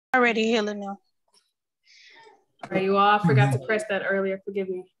Already healing now. All right, you all, I forgot to press that earlier. Forgive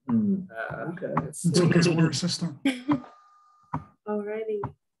me. Okay. It's okay to work, sister. Alrighty.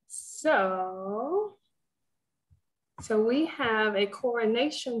 So we have a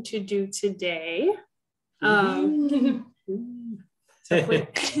coronation to do today. For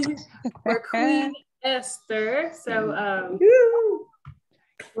Queen Esther. So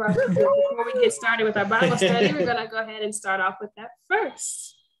before we get started with our Bible study, we're gonna go ahead and start off with that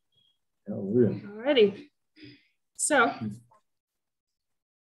first. Alrighty. So I'm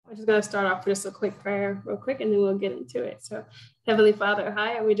just gonna start off with just a quick prayer real quick, and then we'll get into it. So Heavenly Father,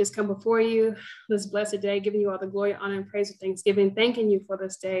 AhaYAH, we just come before you this blessed day, giving you all the glory, honor, and praise of thanksgiving, thanking you for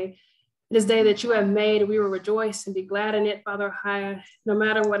this day that you have made. We will rejoice and be glad in it, Father AhaYAH, no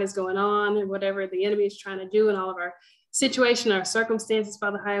matter what is going on and whatever the enemy is trying to do in all of our situation, our circumstances,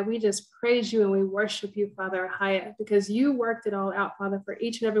 Father AhaYAH. We just praise you and we worship you, Father AhaYAH, because you worked it all out, Father, for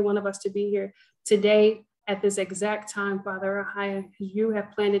each and every one of us to be here today at this exact time, Father AhaYAH, because you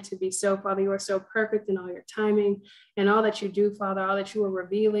have planned it to be so, Father. You are so perfect in all your timing and all that you do, Father, all that you are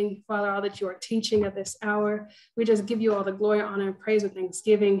revealing, Father, all that you are teaching at this hour. We just give you all the glory, honor, and praise with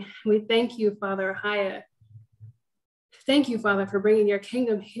thanksgiving. We thank you, Father AhaYAH. Thank you, Father, for bringing your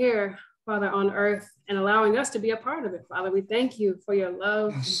kingdom here, Father, on earth, and allowing us to be a part of it, Father. We thank you for your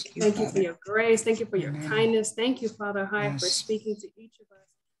love. Thank you for your grace. Thank you for your kindness. Thank you, Father AhaYAH, for speaking to each of us,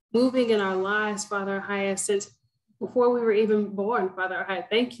 moving in our lives, Father AhaYAH, since before we were even born, Father AhaYAH.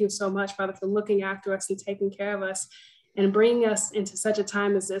 Thank you so much, Father, for looking after us and taking care of us and bringing us into such a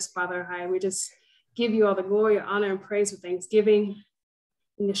time as this, Father AhaYAH. We just give you all the glory, honor, and praise with thanksgiving.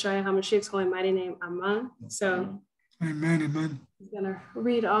 In Yeshua HaMashiach's holy mighty name, Aman. So, amen, amen. I'm gonna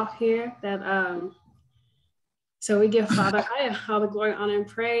read off here that so we give Father AhaYAH all the glory, honor, and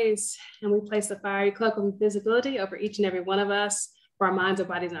praise, and we place the fiery cloak of invisibility over each and every one of us, for our minds, our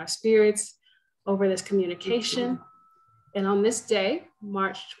bodies, and our spirits, over this communication. And on this day,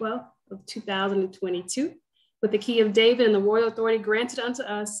 March 12th of 2022, with the key of David and the royal authority granted unto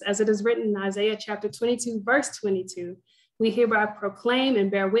us, as it is written in Isaiah chapter 22, verse 22, we hereby proclaim and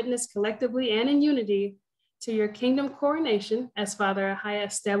bear witness collectively and in unity to your kingdom coronation, as Father AhaYAH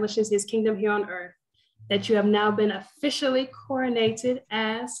establishes his kingdom here on earth, that you have now been officially coronated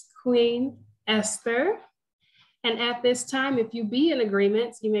as Queen Esther. And at this time, if you be in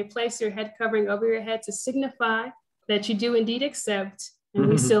agreement, you may place your head covering over your head to signify that you do indeed accept. And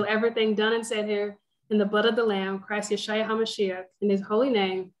we seal everything done and said here in the blood of the Lamb, Christ Yeshua HaMashiach, in his holy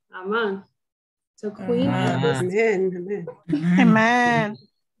name, Amen. So Queen Esther. Amen. Amen.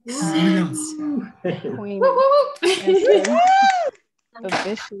 Queen Esther,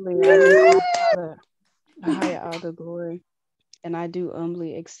 officially, I give Father AhaYAH all the glory, and I do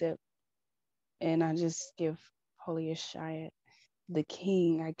humbly accept, and I just give Holy Yeshua, the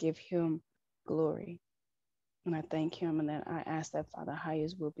King, I give him glory, and I thank him, and then I ask that Father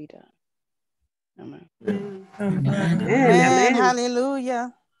AhaYAH's will be done. Amen. Amen. Amen.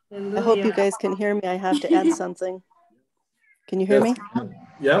 Hallelujah. I hope you guys can hear me. I have to add something. Can you hear me?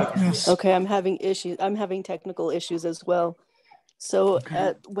 Yeah. Yes. Okay, I'm having issues. I'm having technical issues as well. So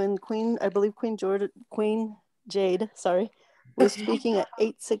when Queen Jade, was speaking at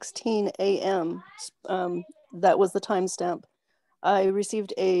 8:16 a.m., that was the timestamp, I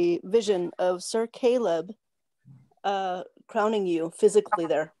received a vision of Sir Caleb crowning you physically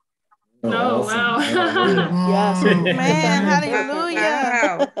there. Oh, wow. Yeah. So man,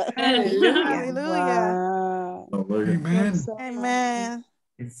 hallelujah. Hallelujah. Hallelujah. Wow. Amen. Amen.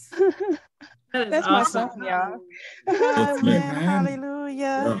 That's awesome. my song, y'all. Amen.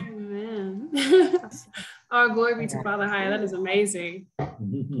 Hallelujah. Amen. All glory be to Father AhaYAH. That is amazing.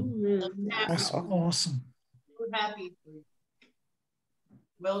 Amen. Awesome. We're happy for you.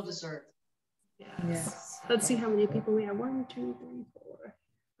 Well deserved. Yes. Let's see how many people we have. 1, 2, 3, 4,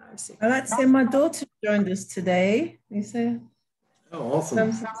 5, 6. I'd like to say my daughter joined us today. You say? Oh,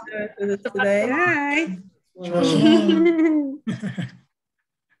 awesome. Today. Hi.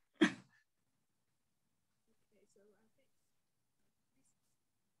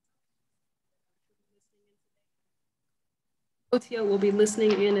 Otio will be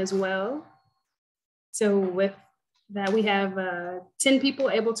listening in as well. So with that, we have 10 people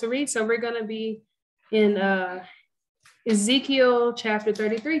able to read. So we're going to be in Ezekiel chapter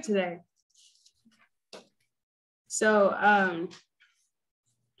 33 today. So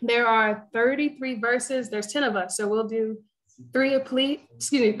there are 33 verses. There's 10 of us. So we'll do 3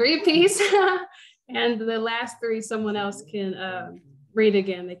 apiece. And the last 3, someone else can read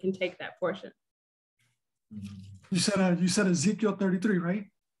again. They can take that portion. You said Ezekiel 33, right?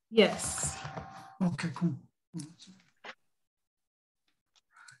 Yes. Okay, cool.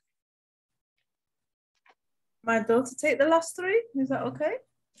 my daughter take the last three? Is that okay?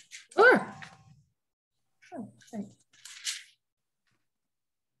 Sure. Oh, thank you.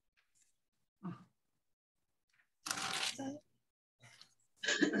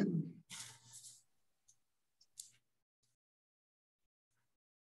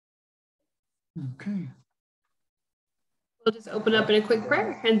 Okay. We'll just open up in a quick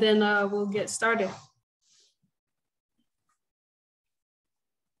prayer and then we'll get started.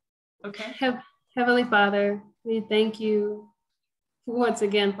 Okay. Heavenly Father, we thank you once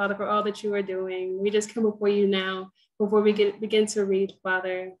again, Father, for all that you are doing. We just come before you now, before we begin to read,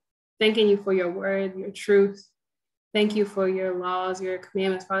 Father, thanking you for your word, your truth. Thank you for your laws, your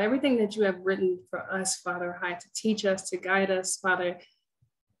commandments, Father, everything that you have written for us, Father, to teach us, to guide us, Father.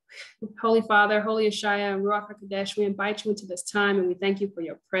 Holy Father, Holy AhaYAH, and Ruach HaKodesh, we invite you into this time and we thank you for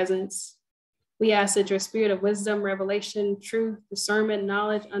your presence. We ask that your spirit of wisdom, revelation, truth, discernment,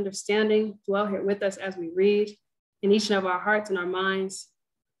 knowledge, understanding dwell here with us as we read in each of our hearts and our minds.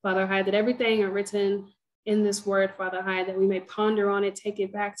 Father AhaYAH, that everything written in this word, Father AhaYAH, that we may ponder on it, take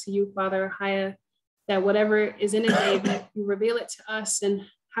it back to you, Father AhaYAH, that whatever is in it, that you reveal it to us, and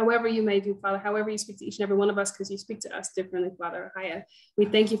however you may do, Father, however you speak to each and every one of us, because you speak to us differently, Father AhaYAH. We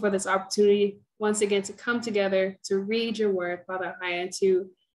thank you for this opportunity once again to come together, to read your word, Father AhaYAH, and to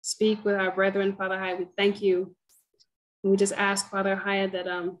speak with our brethren, Father AhaYAH. We thank you. And we just ask, Father AhaYAH,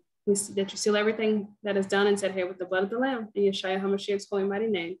 that you seal everything that is done and said here with the blood of the Lamb. In Yeshua HaMashiach's holy mighty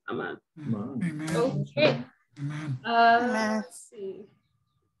name. Amen. Amen. Okay. Amen. Let's see.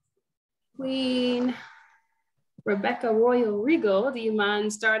 Queen Rebecca Royal Regal, do you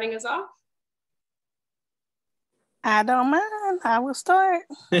mind starting us off? I don't mind. I will start.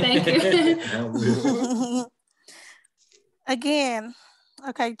 Thank you. Again,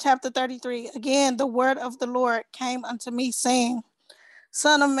 okay, chapter 33. Again, the word of the Lord came unto me, saying,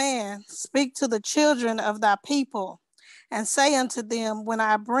 Son of man, speak to the children of thy people, and say unto them, when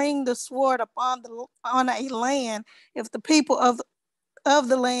I bring the sword on a land, if the people of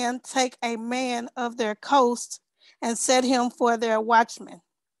the land take a man of their coast and set him for their watchman,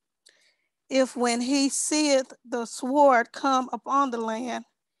 if when he seeth the sword come upon the land,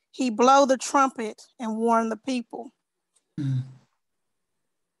 he blow the trumpet and warn the people. I'm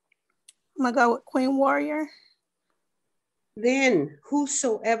gonna go with Queen Warrior. Then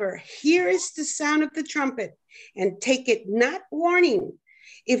whosoever heareth the sound of the trumpet and take it not warning,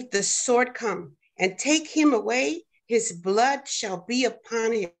 if the sword come and take him away, his blood shall be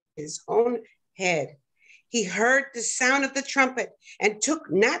upon his own head. He heard the sound of the trumpet and took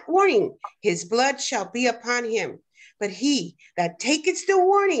not warning, his blood shall be upon him. But he that taketh the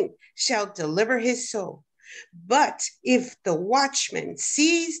warning shall deliver his soul. But if the watchman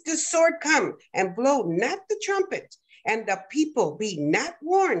sees the sword come and blow not the trumpet, and the people be not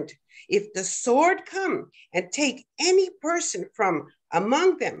warned, if the sword come and take any person from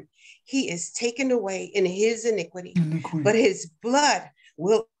among them, he is taken away in his iniquity. But his blood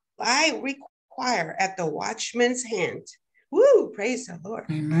will I require at the watchman's hand. Woo, praise the Lord.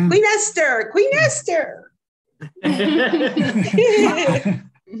 Amen. Queen Esther, Queen Esther.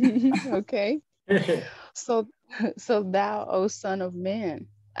 Okay. So thou, O son of man,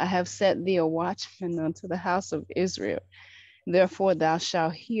 I have set thee a watchman unto the house of Israel. Therefore thou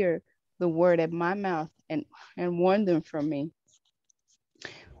shalt hear the word at my mouth and warn them from me.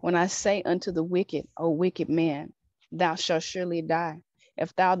 When I say unto the wicked, O wicked man, thou shalt surely die,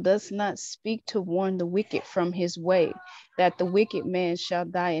 if thou dost not speak to warn the wicked from his way, that the wicked man shall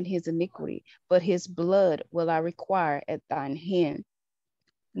die in his iniquity, but his blood will I require at thine hand.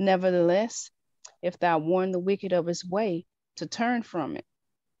 Nevertheless, if thou warn the wicked of his way, to turn from it,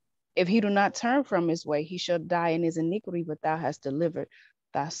 if he do not turn from his way, he shall die in his iniquity, but thou hast delivered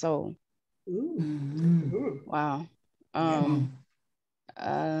thy soul. Wow.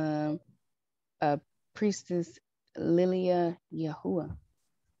 Priestess Lilia Yahuwah.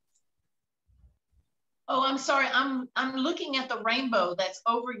 Oh, I'm sorry. I'm looking at the rainbow that's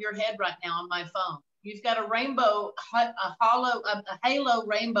over your head right now on my phone. You've got a rainbow, a halo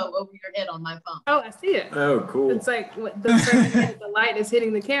rainbow over your head on my phone. Oh, I see it. Oh, cool. It's like the light is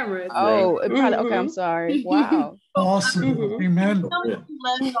hitting the camera. Oh, it probably, okay, I'm sorry. Wow. Awesome. Amen. You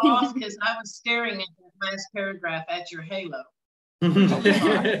left off because I was staring at that last paragraph at your halo.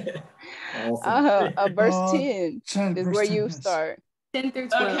 Awesome. Verse 10 is where you 10, start. 10 through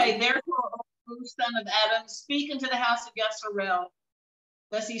 12. Okay, therefore, O son of Adam, speak unto the house of Yasharel.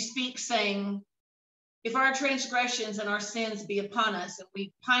 Thus he speaks, saying, if our transgressions and our sins be upon us, and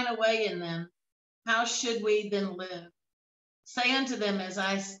we pine away in them, how should we then live? Say unto them, as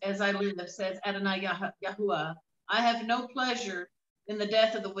I live, says Adonai Yahuwah, I have no pleasure in the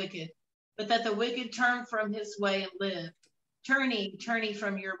death of the wicked, but that the wicked turn from his way and live. Turn ye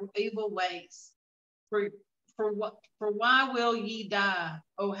from your evil ways. For why will ye die,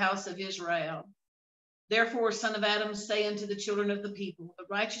 O house of Israel? Therefore, son of Adam, say unto the children of the people, the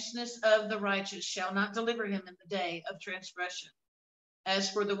righteousness of the righteous shall not deliver him in the day of transgression. As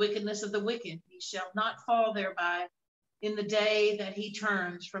for the wickedness of the wicked, he shall not fall thereby in the day that he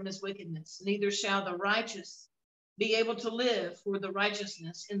turns from his wickedness, neither shall the righteous be able to live for the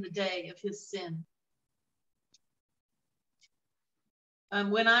righteousness in the day of his sin.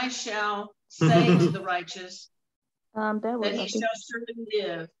 When I shall say to the righteous that he shall surely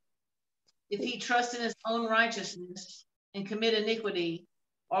live, if he trust in his own righteousness and commit iniquity,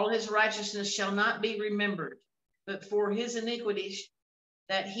 all his righteousness shall not be remembered, but for his iniquity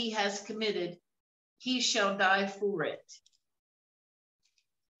that he has committed, he shall die for it.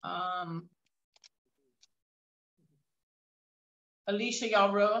 Alicia,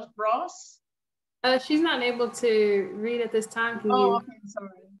 y'all Ross? She's not able to read at this time. Can you? Okay, sorry.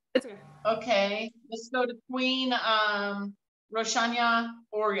 It's okay. Okay, let's go to Queen Roshanya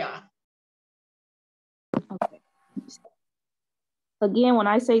Orya. Okay. Again, when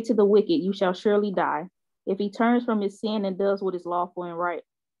I say to the wicked, you shall surely die, if he turns from his sin and does what is lawful and right.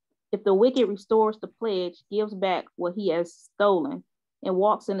 If the wicked restores the pledge, gives back what he has stolen, and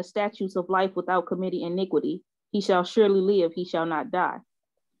walks in the statutes of life without committing iniquity, he shall surely live, he shall not die.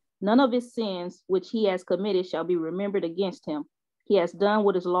 None of his sins which he has committed shall be remembered against him. He has done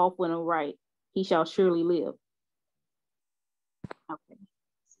what is lawful and right, he shall surely live.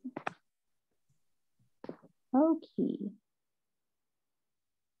 Okay.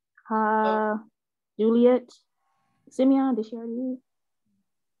 Juliet, Simeon, did she already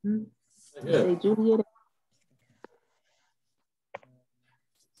read? Say Juliet.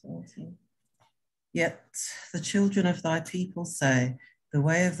 Yet the children of thy people say, the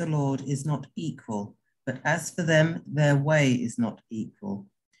way of the Lord is not equal, but as for them, their way is not equal.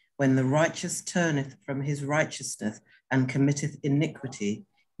 When the righteous turneth from his righteousness and committeth iniquity,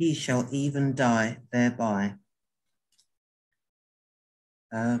 he shall even die thereby.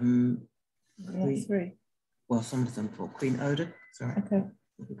 Three. Well, some of them for Queen Oda. Sorry. Okay.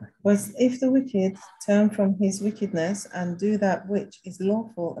 Was if the wicked turn from his wickedness and do that which is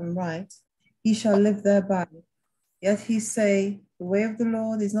lawful and right, he shall live thereby. Yet he say, the way of the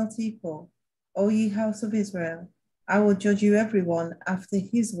Lord is not equal. O ye house of Israel, I will judge you every one after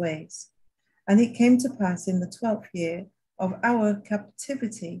his ways. And it came to pass in the 12th year of our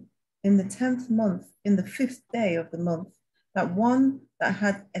captivity, in the 10th month, in the 5th day of the month, that one that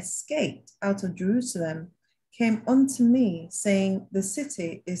had escaped out of Jerusalem came unto me, saying, the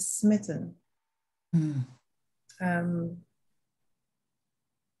city is smitten.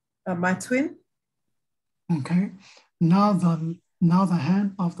 My twin. Okay. Now the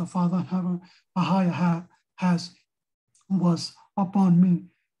hand of the Father AhaYAH was upon me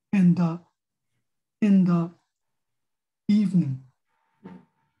in the evening.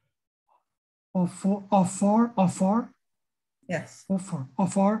 Afar. Yes.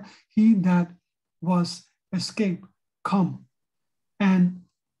 Afar, he that was escaped come and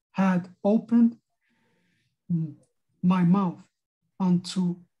had opened my mouth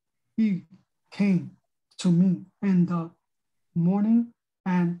unto he came to me in the morning,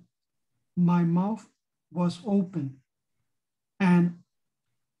 and my mouth was open, and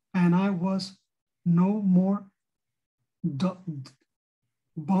I was no more dumb.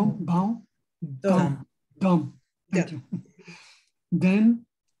 Thank you. Then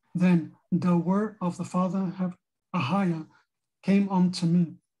the word of the Father AhaYAH came unto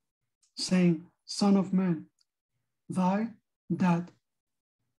me, saying, Son of man, they that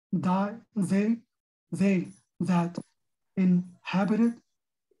inhabited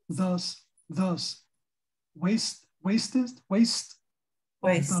thus waste of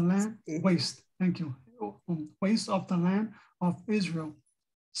the land, thank you, waste of the land of Israel,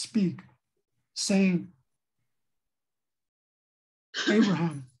 speak, saying,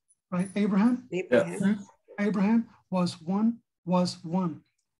 Abraham, right? Abraham was one,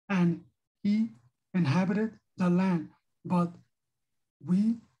 and he inhabited the land, but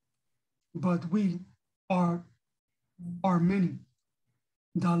we are many.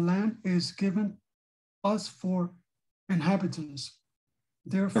 The land is given us for inhabitants.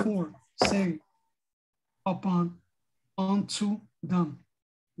 Therefore say unto them,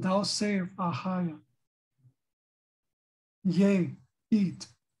 thou sayest AhaYAH, yea, eat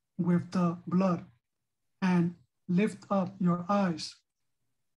with the blood, and lift up your eyes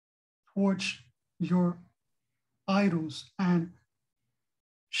towards your idols, and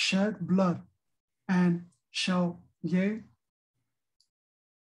shed blood, and shall ye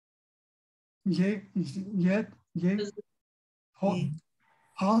yet,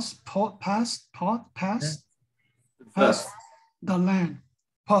 past the land.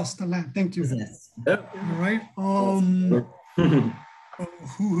 Past the land. Thank you. Yes. Yep. All right.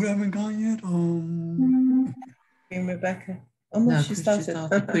 Who haven't gone yet? Queen Rebecca. Oh no, she started.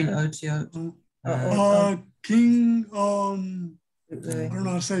 Queen Otio. King. I don't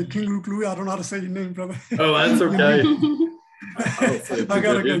know how to say King Luke Louis. I don't know how to say your name, brother. Oh, that's okay. I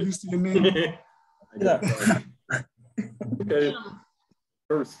gotta get used to your name. Okay.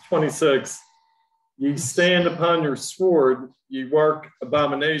 Verse 26. Ye stand upon your sword, ye work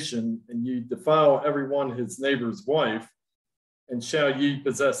abomination, and ye defile every one his neighbor's wife. And shall ye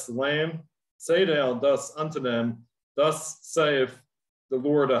possess the land? Say thou thus unto them, thus saith the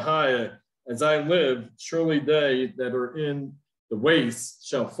Lord AhaYAH, as I live, surely they that are in the waste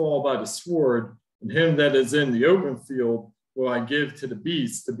shall fall by the sword, and him that is in the open field will I give to the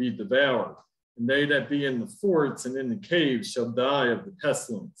beasts to be devoured. And they that be in the forts and in the caves shall die of the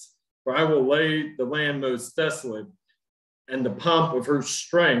pestilence. For I will lay the land most desolate, and the pomp of her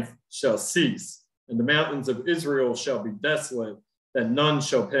strength shall cease, and the mountains of Israel shall be desolate, that none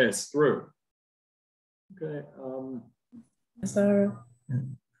shall pass through. Okay. Sarah.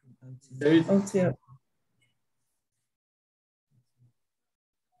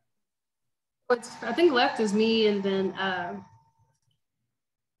 I think left is me, and then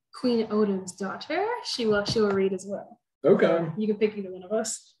Queen Odin's daughter. She will read as well. Okay. So you can pick either one of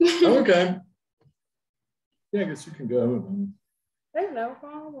us. Okay. Yeah, I guess you can go. No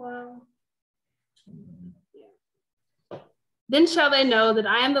problem. Then shall they know that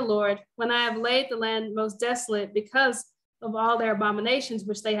I am the Lord, when I have laid the land most desolate because of all their abominations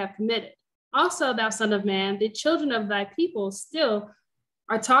which they have committed. Also, thou son of man, the children of thy people still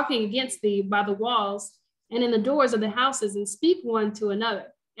are talking against thee by the walls and in the doors of the houses, and speak one to another,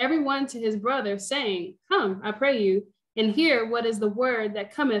 every one to his brother, saying, Come, I pray you, and hear what is the word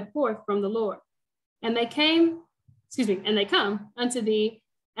that cometh forth from the Lord. And they come unto thee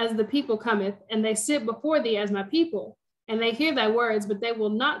as the people cometh, and they sit before thee as my people. And they hear thy words, but they will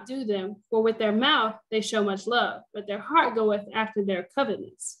not do them. For with their mouth they show much love, but their heart goeth after their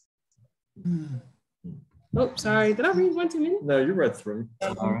covetousness. Oh, sorry. Did I read 1 too many? No, you read 3.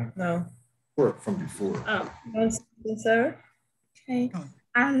 All right. No. From before. Oh. Sarah? Okay.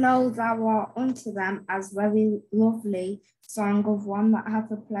 And lo, thou art unto them as very lovely song of one that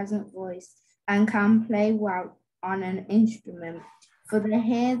hath a pleasant voice, and can play well on an instrument. For they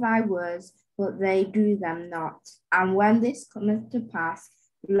hear thy words, but they do them not. And when this cometh to pass,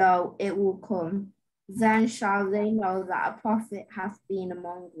 lo, it will come. Then shall they know that a prophet hath been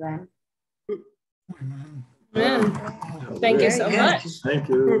among them. Amen. Thank you so much. Thank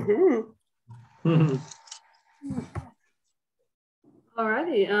you. All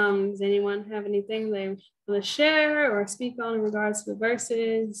righty. Does anyone have anything they want to share or speak on in regards to the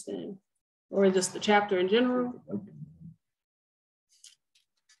verses or just the chapter in general?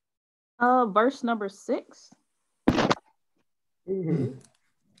 Verse number 6.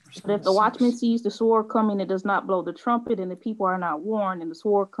 But if the watchman sees the sword coming and does not blow the trumpet, and the people are not warned, and the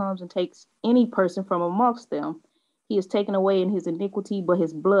sword comes and takes any person from amongst them, he is taken away in his iniquity, but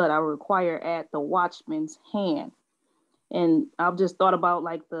his blood I require at the watchman's hand. And I've just thought about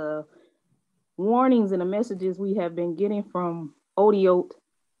like the warnings and the messages we have been getting from Odiot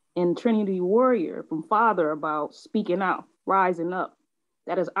and Trinity Warrior, from Father, about speaking out, rising up.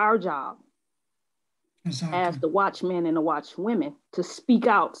 That is our job as the watchmen and the watchwomen, to speak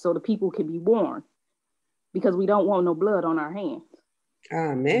out so the people can be warned, because we don't want no blood on our hands.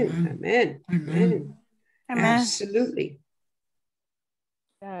 Amen. Amen. Amen. Absolutely.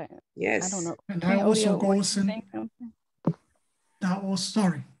 Yes. I don't know. And that also goes in. That was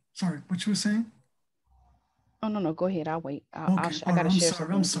sorry. What you were saying? Oh no. Go ahead. I'll wait. I gotta I'm share sorry.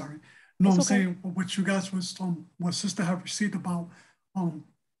 something. I'm sorry. No, it's I'm saying what you guys was what sister have received about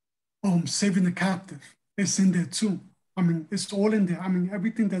saving the captive. It's in there too. I mean, it's all in there. I mean,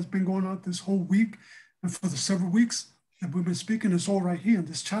 everything that's been going on this whole week and for the several weeks that we've been speaking is all right here in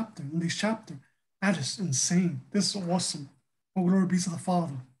this chapter. That is insane. This is awesome. Oh, glory be to the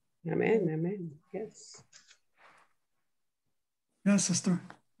Father. Amen. Amen. Yes. Yes, sister.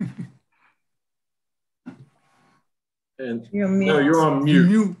 And you're on mute. No, you're on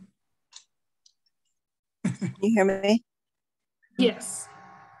mute. Can you hear me? Yes.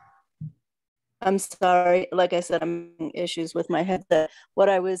 I'm sorry. Like I said, I'm having issues with my headset. What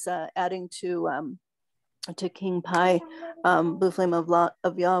I was adding to King Pi, Blue Flame of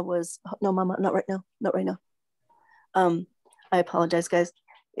Yah was, no, Mama, not right now. I apologize, guys.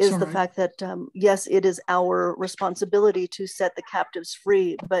 is the fact that, yes, it is our responsibility to set the captives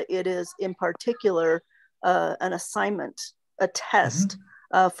free, but it is in particular an assignment, a test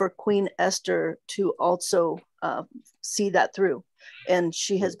for Queen Esther to also see that through. And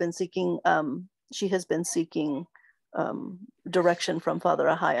she has been seeking direction from Father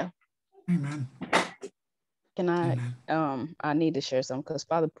AhaYAH. Amen. Can I need to share something because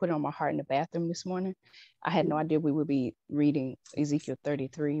Father put it on my heart in the bathroom this morning. I had no idea we would be reading Ezekiel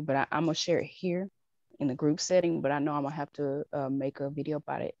 33, but I'm going to share it here in the group setting, but I know I'm going to have to make a video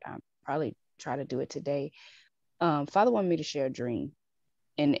about it. I'll probably try to do it today. Father wanted me to share a dream.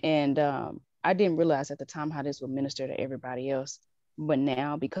 And I didn't realize at the time how this would minister to everybody else. But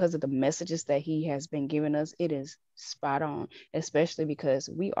now, because of the messages that he has been giving us, it is spot on, especially because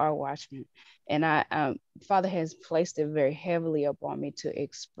we are watchmen. And Father has placed it very heavily upon me to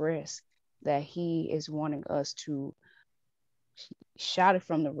express that he is wanting us to shout it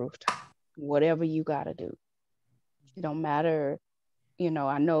from the rooftop, whatever you got to do. It don't matter. You know,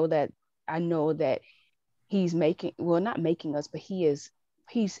 I know that he's not making us, but he's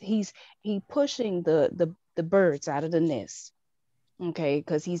pushing the birds out of the nest. Okay,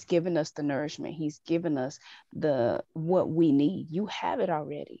 because he's given us the nourishment. He's given us what we need. You have it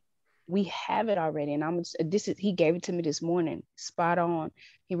already. We have it already. And he gave it to me this morning. Spot on.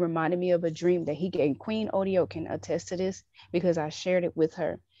 He reminded me of a dream that he gave. Queen Odio can attest to this because I shared it with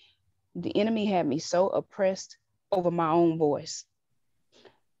her. The enemy had me so oppressed over my own voice.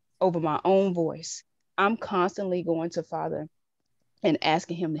 I'm constantly going to Father and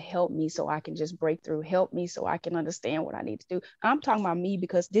asking him to help me so I can just break through, help me so I can understand what I need to do. I'm talking about me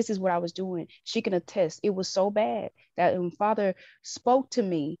because this is what I was doing. She can attest. It was so bad that when Father spoke to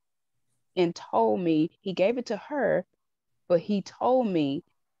me and told me, he gave it to her, but he told me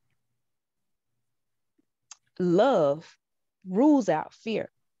love rules out fear.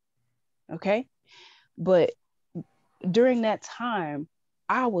 Okay. But during that time,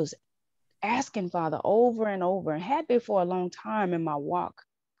 I was asking Father over and over and had been for a long time in my walk.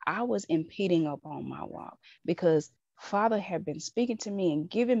 I was impeding upon my walk because Father had been speaking to me and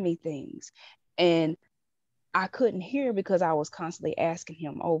giving me things. And I couldn't hear because I was constantly asking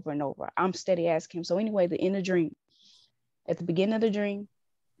him over and over. I'm steady asking him. So anyway, in the dream, at the beginning of the dream,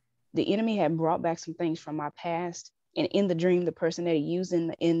 the enemy had brought back some things from my past. And in the dream, the person that he used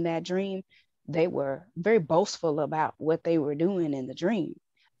in that dream, they were very boastful about what they were doing in the dream.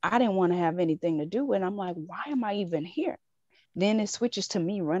 I didn't want to have anything to do with it. I'm like, why am I even here? Then it switches to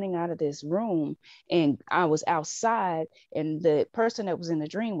me running out of this room, and I was outside, and the person that was in the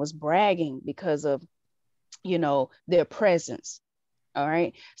dream was bragging because of, their presence. All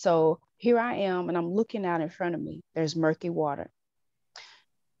right. So here I am, and I'm looking out in front of me. There's murky water.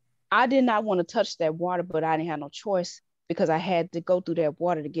 I did not want to touch that water, but I didn't have no choice because I had to go through that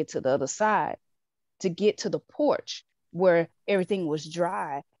water to get to the other side, to get to the porch where everything was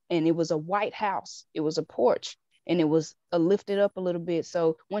dry. And it was a white house. It was a porch, and it was lifted up a little bit.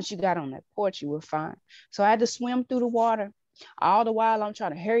 So once you got on that porch, you were fine. So I had to swim through the water. All the while I'm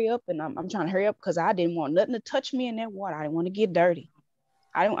trying to hurry up, and I'm trying to hurry up because I didn't want nothing to touch me in that water. I didn't want to get dirty.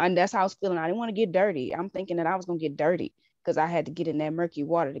 And that's how I was feeling. I didn't want to get dirty. I'm thinking that I was going to get dirty because I had to get in that murky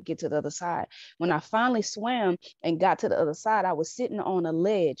water to get to the other side. When I finally swam and got to the other side, I was sitting on a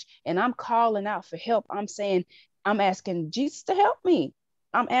ledge, and I'm calling out for help. I'm asking Jesus to help me.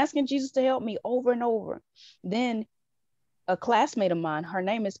 I'm asking Jesus to help me over and over. Then a classmate of mine, her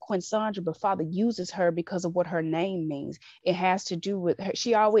name is Quinsandra, but Father uses her because of what her name means. It has to do with her.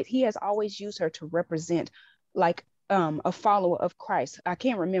 He has always used her to represent like a follower of Christ. I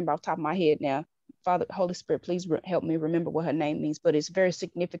can't remember off the top of my head now. Father, Holy Spirit, please help me remember what her name means, but it's very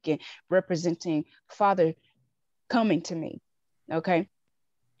significant, representing Father coming to me. Okay.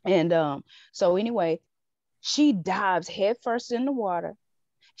 And so anyway, she dives headfirst in the water.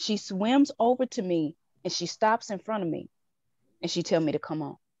 She swims over to me, and she stops in front of me, and she tells me to come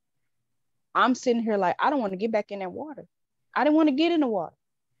on. I'm sitting here like, I don't want to get back in that water. I didn't want to get in the water.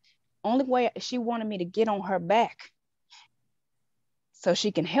 Only way she wanted me to get on her back so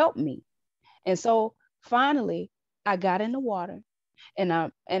she can help me. And so finally I got in the water,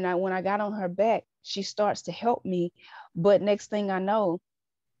 and when I got on her back, she starts to help me. But next thing I know,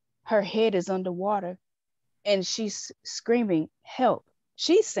 her head is underwater, and she's screaming, help.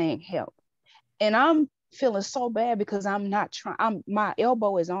 She's saying help. And I'm feeling so bad because I'm not trying. My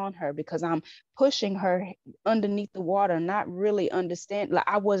elbow is on her because I'm pushing her underneath the water, not really understand. Like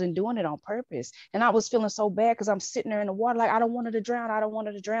I wasn't doing it on purpose. And I was feeling so bad because I'm sitting there in the water, like, I don't want her to drown. I don't want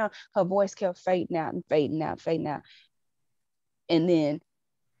her to drown. Her voice kept fading out and fading out, fading out. And then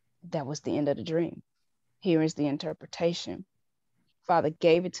that was the end of the dream. Here is the interpretation. Father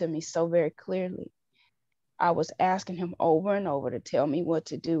gave it to me so very clearly. I was asking him over and over to tell me what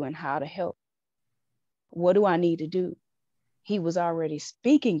to do and how to help. What do I need to do? He was already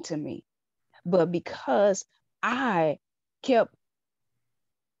speaking to me, but because I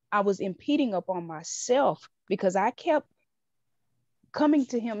was impeding upon myself, because I kept coming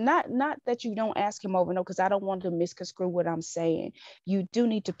to him, not that you don't ask him over, no, because I don't want to misconstrue what I'm saying. You do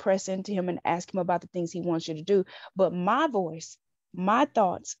need to press into him and ask him about the things he wants you to do. But my voice, my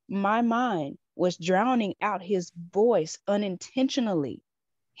thoughts, my mind was drowning out his voice unintentionally.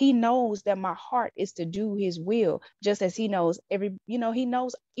 He knows that my heart is to do his will, just as he knows he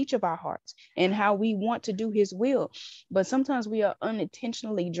knows each of our hearts and how we want to do his will. But sometimes we are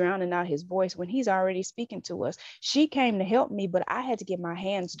unintentionally drowning out his voice when he's already speaking to us. She came to help me, but I had to get my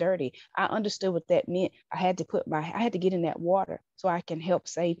hands dirty. I understood what that meant. I had to get in that water so I can help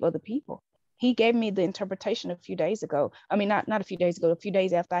save other people. He gave me the interpretation a few days ago. I mean, not a few days ago, a few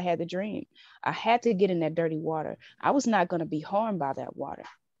days after I had the dream. I had to get in that dirty water. I was not going to be harmed by that water.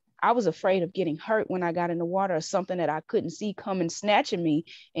 I was afraid of getting hurt when I got in the water, or something that I couldn't see coming snatching me,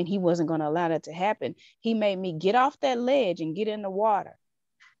 and he wasn't going to allow that to happen. He made me get off that ledge and get in the water.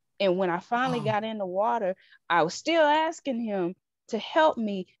 And when I finally got in the water, I was still asking him to help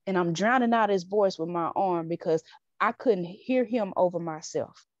me, and I'm drowning out his voice with my arm because I couldn't hear him over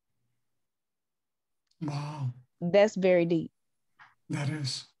myself. Wow. That's very deep. That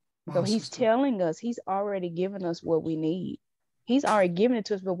is. Wow, so he's sister. telling us, he's already given us what we need. He's already given it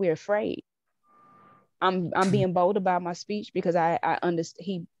to us, but we're afraid. I'm being bold about my speech because I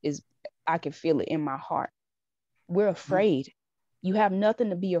understand I can feel it in my heart. We're afraid. You have nothing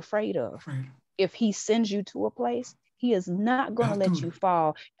to be afraid of. If he sends you to a place, he is not going to let you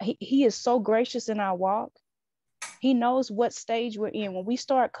fall. He is so gracious in our walk. He knows what stage we're in. When we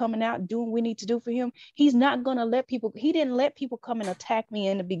start coming out doing what we need to do for him, he's not going to let people, he didn't let people come and attack me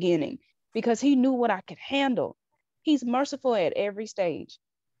in the beginning because he knew what I could handle. He's merciful at every stage.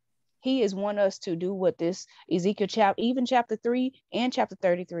 He is want us to do what this Ezekiel chapter, even chapter 3 and chapter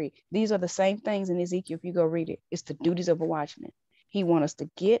 33. These are the same things in Ezekiel. If you go read it, it's the duties of a watchman. He wants us to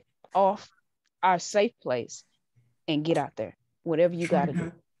get off our safe place and get out there. Whatever you got to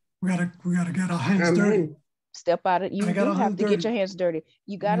do. We gotta get our hands dirty. Step out of you do have to get your hands dirty.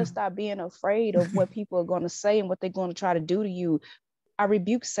 You got to stop being afraid of what people are going to say and what they're going to try to do to you. I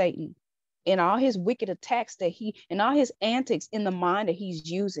rebuke Satan and all his wicked attacks and all his antics in the mind that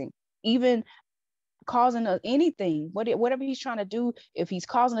he's using, even causing us anything, whatever he's trying to do. If he's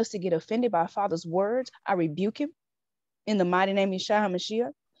causing us to get offended by Father's words, I rebuke him in the mighty name of Yeshua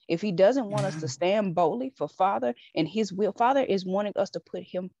HaMashiach. If he doesn't want us to stand boldly for Father and his will, Father is wanting us to put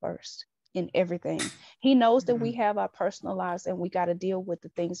him first in everything. He knows that we have our personal lives and we got to deal with the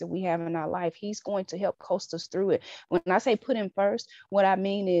things that we have in our life. He's going to help coast us through it. When I say put him first, what I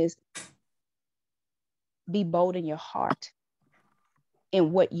mean is be bold in your heart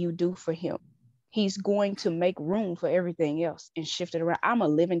in what you do for him. He's going to make room for everything else and shift it around. I'm a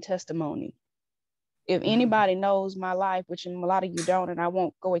living testimony. If anybody knows my life, which a lot of you don't, and I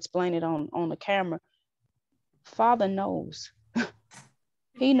won't go explain it on the camera, Father knows.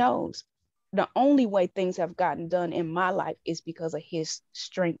 He knows. The only way things have gotten done in my life is because of his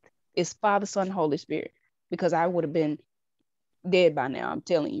strength. It's Father, Son, Holy Spirit. Because I would have been dead by now, I'm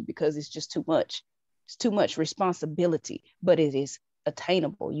telling you, because it's just too much. It's too much responsibility, but it is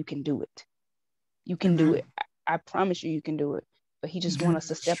attainable. You can do it. You can do it. I promise you can do it. But he just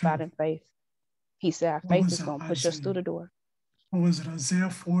wants us to step out in faith. He said our faith is going to push us through the door. What was it? Isaiah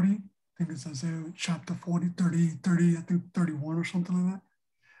 40? I think it's Isaiah chapter 40, 30, I think 31 or something like that.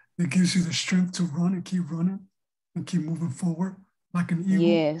 It gives you the strength to run and keep running and keep moving forward like an eagle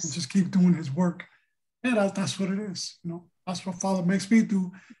and just keep doing his work. Yeah, that's what it is. You know, that's what Father makes me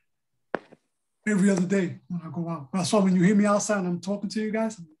do every other day when I go out. That's why when you hear me outside and I'm talking to you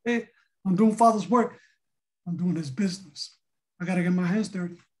guys, I'm like, hey, I'm doing Father's work. I'm doing his business. I got to get my hands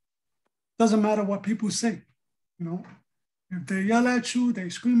dirty. Doesn't matter what people say, you know. If they yell at you, they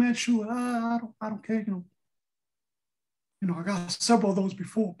scream at you, I don't care, you know, I got several of those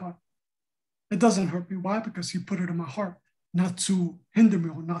before, but it doesn't hurt me. Why? Because he put it in my heart, not to hinder me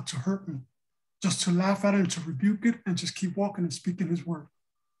or not to hurt me, just to laugh at it and to rebuke it and just keep walking and speaking his word.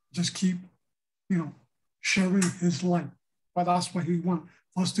 Just keep, you know, sharing his light. But that's what he wants,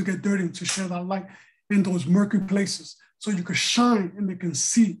 for us to get dirty and to share that light in those murky places so you can shine and they can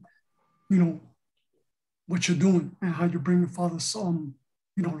see, you know, what you're doing and how you're bringing Father's, you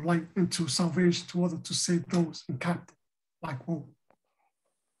know, light into salvation to others, to save those in captive. Like, whoa.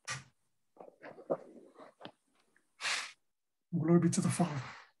 Glory be to the Father.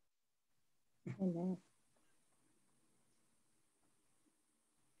 Amen.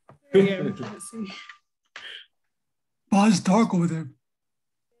 Yeah, we can't see. Oh, it's dark over there.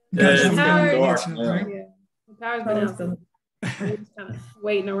 You Yeah, guys it's haven't getting done dark much yet, now. right? Yeah, the power's been out. So we're just kind of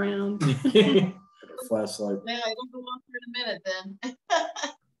waiting around. Flashlight. Yeah, it'll go on for a minute then.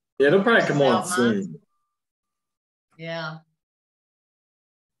 Yeah, it'll probably come on Out, mine's- soon. Yeah.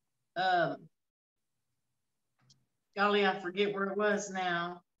 Golly, I forget where it was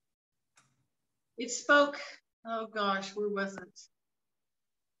now. It spoke, oh gosh, where was it?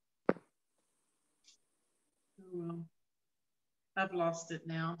 Oh, well, I've lost it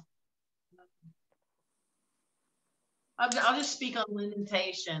now. I'll just speak on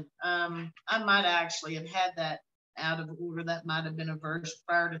lamentation. I might actually have had that out of order. That might have been a verse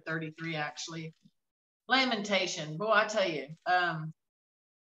prior to 33, actually. Lamentation, boy, I tell you, I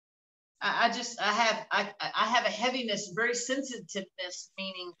have a heaviness, very sensitiveness,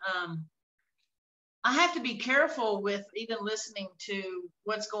 meaning I have to be careful with even listening to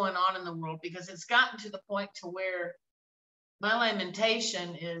what's going on in the world, because it's gotten to the point to where my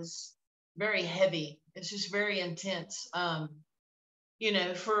lamentation is very heavy. It's just very intense. You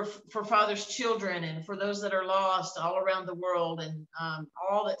know, for Father's children and for those that are lost all around the world, and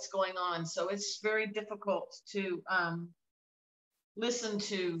all that's going on. So it's very difficult to listen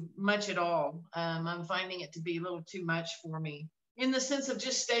to much at all. I'm finding it to be a little too much for me, in the sense of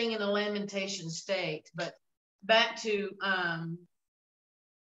just staying in a lamentation state. But back to,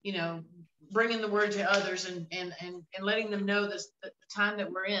 you know, bringing the word to others and letting them know this, the time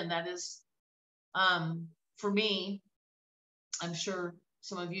that we're in, that is, for me, I'm sure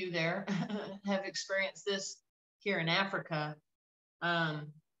some of you there have experienced this here in Africa.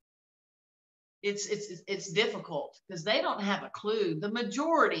 It's difficult because they don't have a clue. The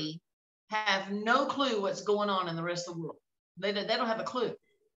majority have no clue what's going on in the rest of the world. They don't have a clue.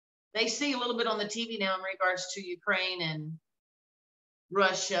 They see a little bit on the TV now in regards to Ukraine and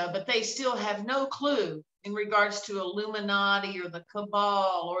Russia, but they still have no clue in regards to Illuminati or the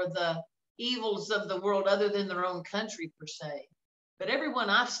cabal or the evils of the world, other than their own country per se. But everyone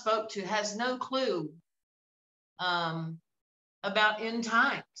I've spoke to has no clue about end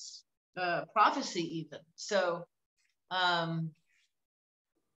times, prophecy even. So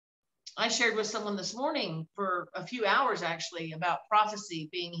I shared with someone this morning for a few hours actually about prophecy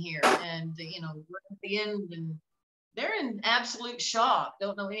being here, and you know, we're at the end, and they're in absolute shock,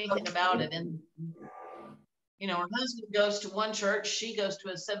 don't know anything about it. And you know, her husband goes to one church, she goes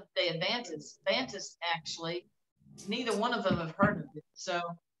to a Seventh-day Adventist actually. Neither one of them have heard of it. So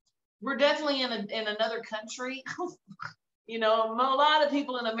we're definitely in another country. You know, a lot of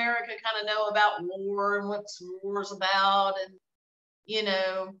people in America kind of know about war and what war's about, and you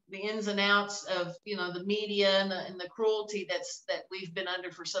know, the ins and outs of, you know, the media and the cruelty that we've been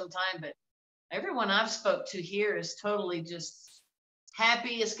under for some time. But everyone I've spoke to here is totally just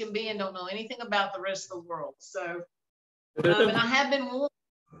happy as can be and don't know anything about the rest of the world. So, and I have been warned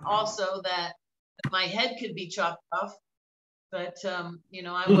also that my head could be chopped off, but you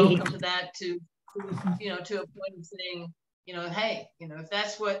know, I welcome to that, to you know, to a point of saying, you know, hey, you know, if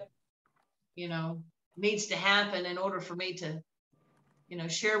that's what, you know, needs to happen in order for me to, you know,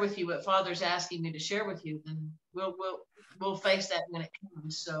 share with you what Father's asking me to share with you, then we'll face that when it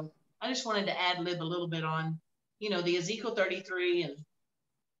comes. So I just wanted to ad lib a little bit on, you know, the Ezekiel 33 and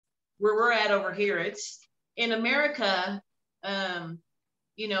where we're at over here. It's in America.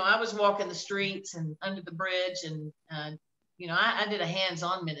 You know, I was walking the streets and under the bridge, and you know, I did a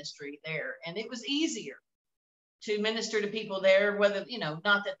hands-on ministry there, and it was easier to minister to people there, whether, you know,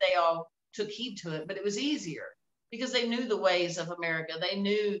 not that they all took heed to it, but it was easier because they knew the ways of America. They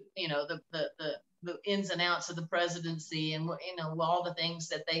knew, you know, the ins and outs of the presidency, and, you know, all the things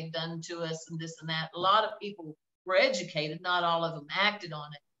that they've done to us and this and that. A lot of people were educated, not all of them acted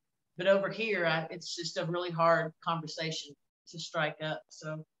on it. But over here, it's just a really hard conversation to strike up.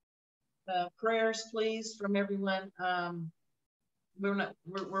 So prayers, please, from everyone.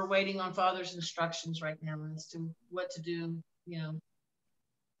 We're waiting on Father's instructions right now as to what to do, you know,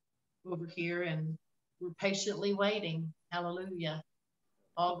 over here, and we're patiently waiting. Hallelujah.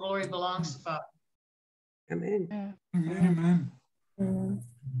 All glory belongs to Father. Amen. Amen. Amen.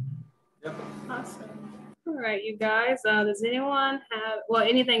 Yep. Awesome. All right, you guys, does anyone have, well,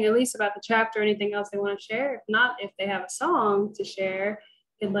 anything at least about the chapter, anything else they want to share? If not, if they have a song to share,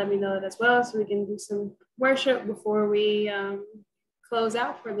 you can let me know that as well, so we can do some worship before we close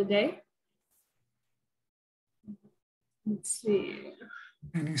out for the day. Let's see.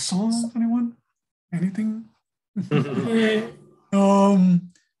 Any songs, anyone? Anything?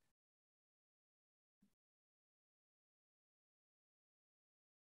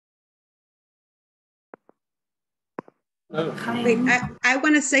 Wait, I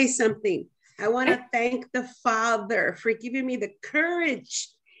want to say something. I want to thank the Father for giving me the courage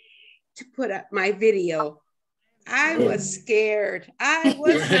to put up my video. I was scared. I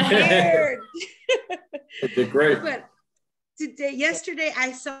was scared. It did great. But yesterday,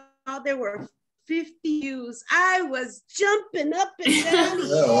 I saw there were 50 views. I was jumping up and down.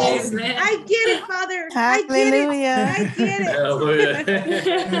 Yes, I get it, Father. Hallelujah. I get it.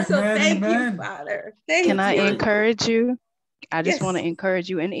 Hallelujah. So thank you, Father. Thank you. Can I encourage you? I just Yes. want to encourage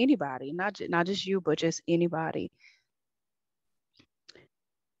you and anybody, not just you, but just anybody.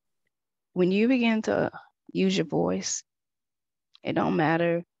 When you begin to use your voice, it don't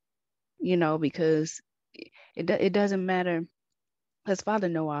matter, you know, because it doesn't matter. Because Father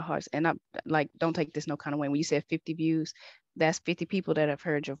know our hearts. And I like, don't take this no kind of way. When you said 50 views, that's 50 people that have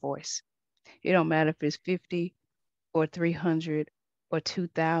heard your voice. It don't matter if it's 50 or 300 or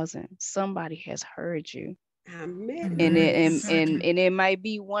 2,000. Somebody has heard you. Amen. And it might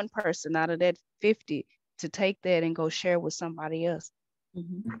be one person out of that 50 to take that and go share with somebody else.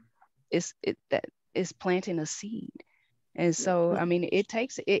 Mm-hmm. It's planting a seed. And so, I mean,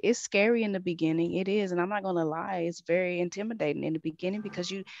 it's scary in the beginning. It is. And I'm not going to lie. It's very intimidating in the beginning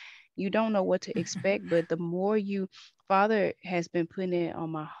because you don't know what to expect. But the more Father has been putting it on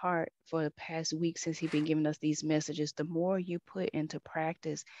my heart for the past week since he's been giving us these messages. The more you put into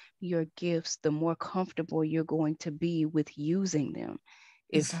practice your gifts, the more comfortable you're going to be with using them.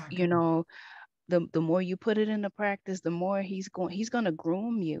 If, you know, the more you put it into practice, the more he's going to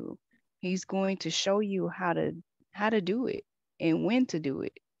groom you. He's going to show you how to do it and when to do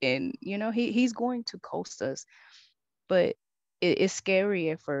it. And, you know, he's going to coast us, but it's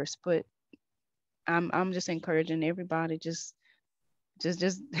scary at first, but I'm just encouraging everybody, just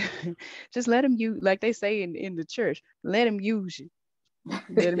let him use, like they say in the church, let him use you.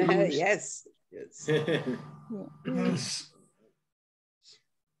 Let him use you. Yes. Yes.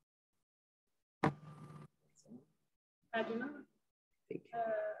 I do not.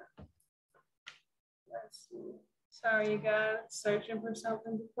 Let's see. Sorry, you guys, searching for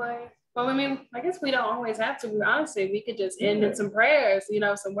something to play. Well, I mean, I guess we don't always have to. Honestly, we could just end in some prayers, you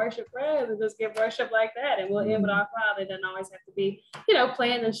know, some worship prayers, and just give worship like that, and we'll end with our Father. It doesn't always have to be, you know,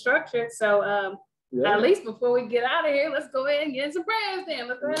 planned and structured. So, at least before we get out of here, let's go ahead and get some prayers. Then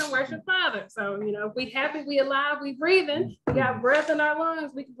let's go ahead and worship Father. So, you know, if we happy, we alive, we breathing, we got breath in our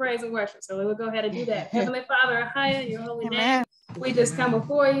lungs, we can praise and worship. So we'll go ahead and do that. Heavenly Father, AhaYAH, your holy name. We just come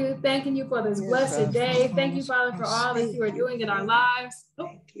before you, thanking you for this blessed day. Thank you, Father, for all that you are doing in our lives. Oh,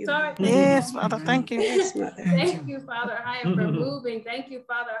 sorry. Yes, Father, thank you. Thank you, Father AhaYAH, for moving. Thank you,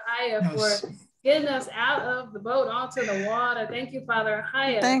 Father AhaYAH, for getting us out of the boat onto the water. Thank you, Father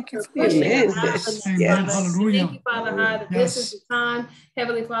AhaYAH, thank you for pushing us out Yes. of the Yes. Father. Thank you, Father AhaYAH, that this is the time,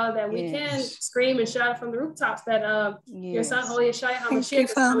 Heavenly Father, that we can scream and shout from the rooftops that your son, Holy Yeshua HaMashiach,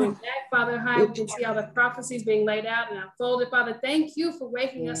 is coming back, Father AhaYAH. We can see all the prophecies being laid out and unfolded. Father, thank you for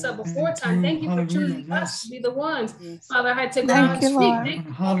waking us up before time. Thank you for choosing us to be the ones, Father AhaYAH, to go and speak. Thank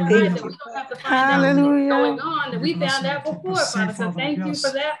you, Father AhaYAH, that we don't have to find out what's going on, that we found out before, Father. So thank you for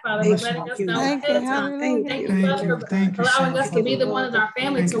that, Father, for letting us know ahead of time. Thank you, Father, for allowing us to be the one in our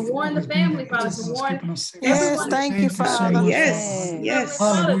family to warn the family, Father, to warn everyone. Thank you, Father. Yes. Yes.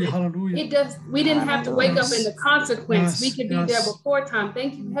 Hallelujah. We didn't have to wake up in the consequence. We could be there before time.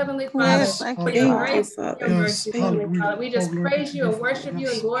 Thank you, Heavenly Father, for your grace and your mercy, Heavenly Father. We just praise you and worship you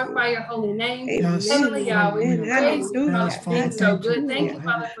and glorify your holy name. Heavenly Yah, we praise you, Father, for being so good. Thank you,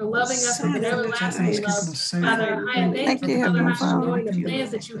 Father, for loving us with an everlasting love. Father AhaYAH, thank you, Father AhaYAH, for knowing the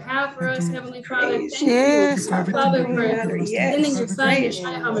plans that you have for us, Heavenly Father. Thank you, Father, for sending your son,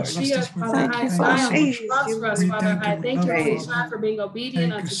 Yeshua HaMashiach, Father AhaYAH, die on the cross for us, Father AhaYAH. Thank you, Holy Yeshua, for being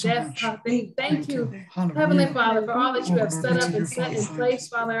obedient unto death. Thank you, Heavenly Father, for all that you have set up and set in place,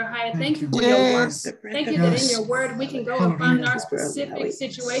 Father AhaYAH. Thank you for your word. Thank you that in your word we can go and find our specific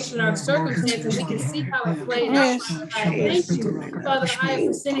situation, our circumstance, and we can see how it played out, Father AhaYAH. Thank you, Father AhaYAH,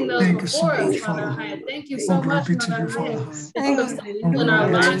 for sending those before us, Father AhaYAH. Thank you so much, Father AhaYAH, that you have set people in our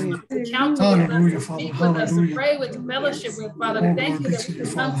lives to counsel with us, to speak with us, to pray with, to fellowship with, Father. Thank you that we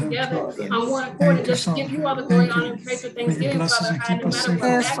can come together on one accord and just give you all the glory, honor, and praise for Thanksgiving, Father AhaYAH. No matter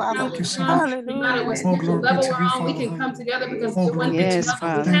what background we're from, no matter what spiritual level we're on, we can come together because the one thing we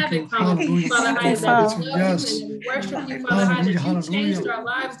have in common, Father AhaYAH, is that we love you and that we worship you, Father AhaYAH, that you changed our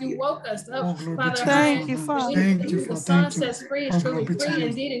lives, you woke us up, Father AhaYAH. The Son sets free is truly free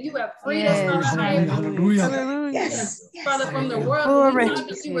indeed, and you have freed us, Father AhaYAH. Yes. Father, from the world. We thought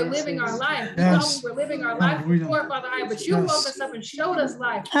that we were living our life. We thought we were living our life before, Father AhaYAH, but you woke us up and showed us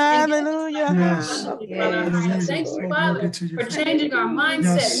life. Hallelujah. Thank you, Father, for changing our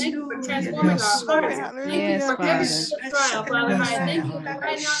mindset. Thank you for transforming our hearts. Thank you for every trial, Father AhaYAH. Thank you that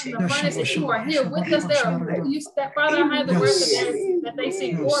right now in the furnace that you are here with us there. You step, Father AhaYAH, the word that they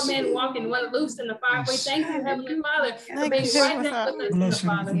see 4 men walking, one loose in the fire. We thank you, Heavenly Father, for being right there with us in the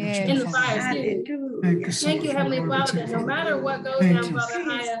Father, in the fire. Thank you, Heavenly Father, that no matter what goes down, Father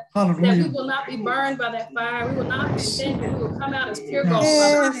AhaYAH, that we will not be burned by that fire. We will not be singed, but we will come out as pure gold,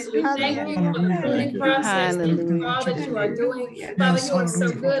 Father. We thank you for the pruning process. Thank you for all that you are doing. Father, you are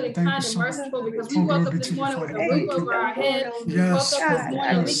so good and kind and merciful, because we woke up this morning with a roof over our head. We woke up this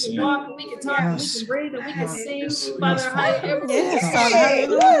morning, we can walk and we can talk and we can breathe and we can sing. Father AhaYAH, everything is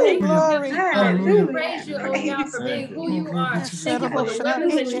Hallelujah. thank you, Glory. we praise you, oh God, for being who you are. Thank you for the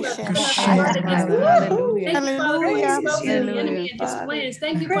weapons that you have given us to fight against the world. Thank you, Father, for exposing the enemy and his plans.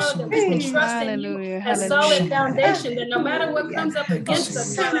 Thank you, Father, that we can trust in you as solid foundation, that no matter what comes up against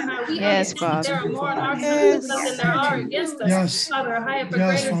us, Father AhaYAH, we understand that there are more on our side with us than there are against us. Father AhaYAH, for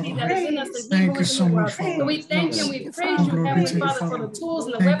greater is he that is in us than he who is in the world. So we thank you and we praise you, Heavenly Father, for the tools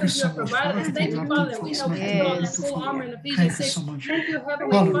and the weapons you have provided us. Thank you, Father, that we know we can put on that full armor in Ephesians 6. Thank you,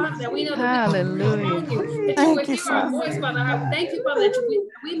 Heavenly Father, that we know that we can call on you, that you will hear our voice, Father AhaYAH. Thank you, Father, that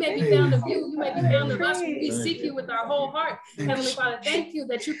we may be found of you, you may be found of us when we seek you with our whole heart. Heavenly Father, thank you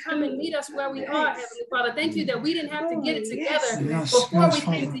that you come and meet us where we are, Heavenly Father. Thank you that we didn't have to get it together before we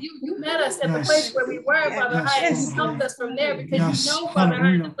came to you. You met us at the place where we were, Father AhaYAH, and you helped us from there, because you know, Father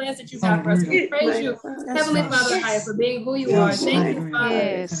AhaYAH, the plans that you have for us. We praise you, Heavenly Father AhaYAH, for being who you are. Thank you,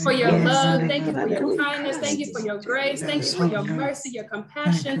 Father, for your love. Thank you for your kindness. Thank you for your grace. Thank you for your mercy, your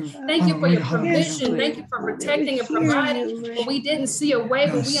compassion. Thank you for your provision. Thank you for protecting and providing when we didn't see a way,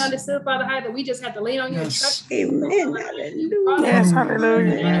 but we understood, Father AhaYAH, that we just had to lean on you and trust you. Yes,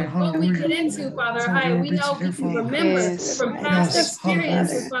 hallelujah. No matter what we get into, Father AhaYAH, we know we can remember from past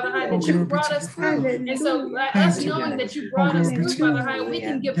experiences, Father AhaYAH, that you brought us through. And so by us knowing that you brought us through, Father AhaYAH, we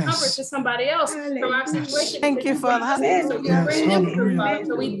can give comfort to somebody else from our situation. Thank you, Father. So you bring them through, Father.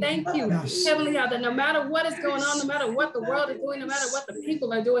 So we thank you, Heavenly Father, that no matter what is going on, no matter what the world is doing, no matter what the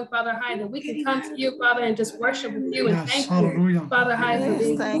people are doing, Father AhaYAH, that we can come to you, Father, and just worship with you and thank you, Father AhaYAH, for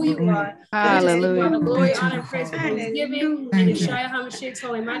being who you are. And we just give you all the glory, honor, and praise for thanksgiving in Yeshua HaMashiach's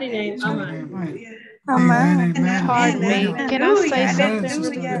holy mighty name. Amen. Amen. Pardon me. Can I say something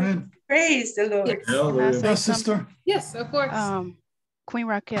real quick? Praise the Lord. Can I say something? Sister. Yes, of course. Queen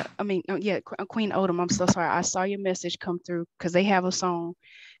Raquel, Queen Odom, I'm so sorry. I saw your message come through because they have a song,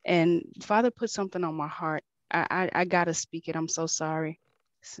 and Father put something on my heart. I gotta speak it. I'm so sorry.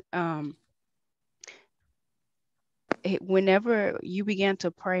 Whenever you began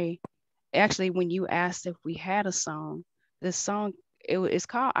to pray, actually, when you asked if we had a song, this song, it's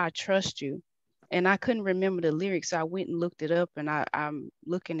called "I Trust You," and I couldn't remember the lyrics, so I went and looked it up, and I'm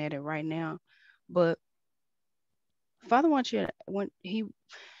looking at it right now. But Father wants you,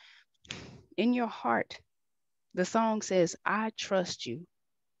 in your heart, the song says, "I trust you."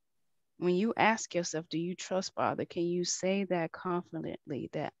 When you ask yourself, do you trust Father? Can you say that confidently,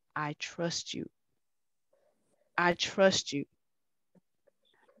 that I trust you? I trust you.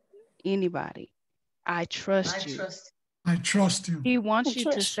 Anybody, I trust you. I trust you. He wants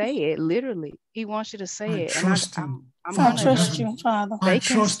you to say it, literally. He wants you to say it. Trust you. I trust you, Father. I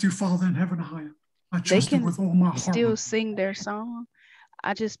trust you, Father in heaven, AhaYAH. I trust you with all my heart. Still sing their song.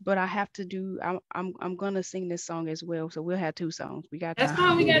 But I have to do. I'm gonna sing this song as well. So we'll have 2 songs. We got. That's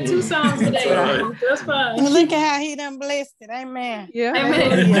fine. We got 2 songs today. That's fine. Look at how he done blessed it. Amen. Yeah.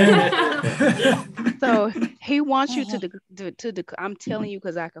 Amen. So he wants you to I'm telling you,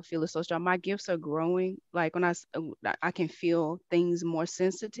 because I can feel it so strong. My gifts are growing. Like when I can feel things more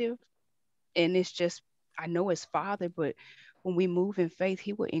sensitive, and it's just, I know it's Father, but when we move in faith,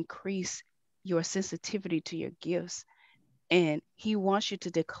 he will increase your sensitivity to your gifts. And he wants you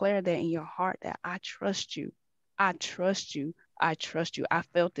to declare that in your heart, that I trust you. I trust you. I trust you. I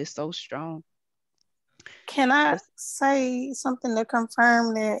felt this so strong. Can I say something to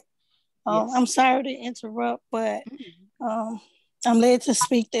confirm that? Yes. I'm sorry to interrupt, but I'm led to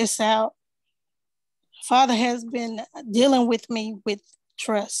speak this out. Father has been dealing with me with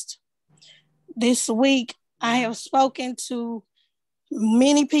trust. This week, I have spoken to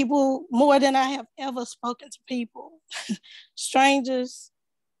many people, more than I have ever spoken to people. Strangers.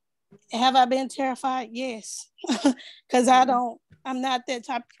 Have I been terrified? Yes. Because I'm not that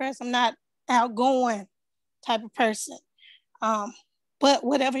type of person. I'm not outgoing type of person. But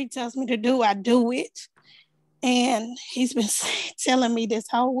whatever he tells me to do, I do it. And he's been telling me this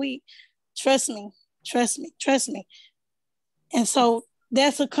whole week, trust me, trust me, trust me. And so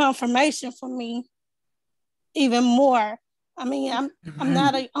that's a confirmation for me even more. I mean, I'm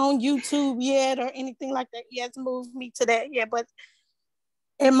not on YouTube yet or anything like that. He hasn't moved me to that yet, but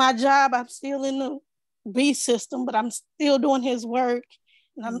in my job, I'm still in the B system, but I'm still doing his work.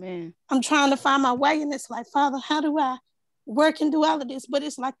 And I'm trying to find my way. And it's like, Father, how do I work and do all of this? But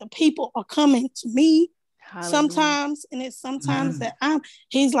it's like the people are coming to me sometimes. And it's sometimes that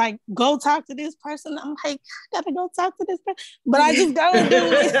he's like, go talk to this person. I'm like, I gotta go talk to this person. But I just go and do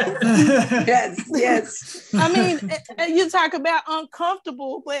it. Yes. I mean, you talk about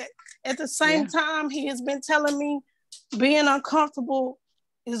uncomfortable, but at the same time, he has been telling me being uncomfortable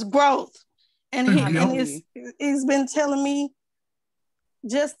is growth. And he's been telling me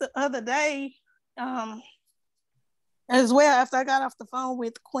just the other day, as well, after I got off the phone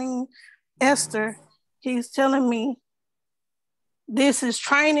with Queen Esther, he's telling me this is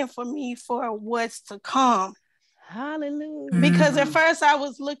training for me for what's to come. Hallelujah. Because at first I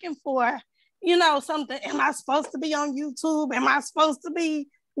was looking for, something. Am I supposed to be on YouTube? Am I supposed to be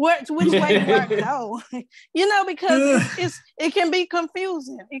which way do I go? Because it can be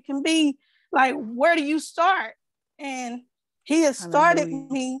confusing. It can be like, where do you start? And he has started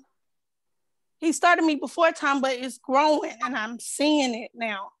me. He started me before time, but it's growing and I'm seeing it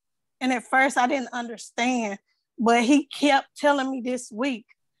now. And at first I didn't understand, but he kept telling me this week,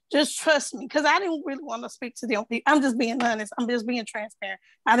 just trust me, because I didn't really want to speak to them. I'm just being honest. I'm just being transparent.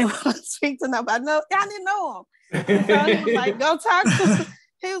 I didn't want to speak to nobody. No, I didn't know him. And so he was like, go talk to him.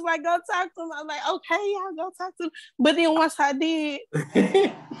 He was like, go talk to him. I was like, okay, I'll go talk to him. But then once I did,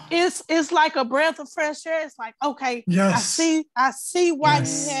 it's like a breath of fresh air. It's like, okay, I see why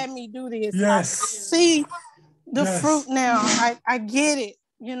you had me do this. I see the fruit now. I get it,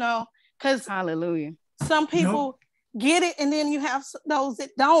 because hallelujah. Some people get it, and then you have those that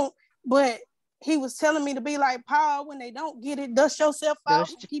don't. But he was telling me to be like Paul, when they don't get it, dust yourself off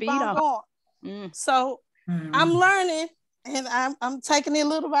and keep on going. So I'm learning, and I'm taking it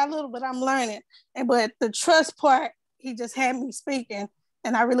little by little, but I'm learning. But the trust part, he just had me speaking,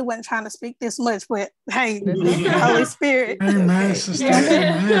 and I really wasn't trying to speak this much, but hey, Holy Spirit. Amen, sister.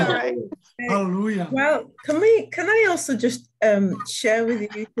 Amen. All right. Hallelujah. Well, can I also just share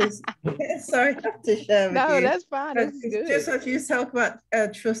with you, because sorry, I have to share with you. No, that's fine. That's good. Just as you talk about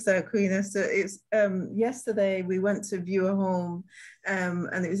trust, Queen Esther. It's yesterday we went to view a home,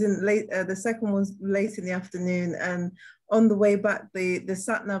 and it was in late. The second was late in the afternoon, and on the way back, the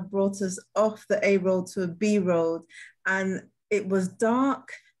sat nav brought us off the A road to a B road, and it was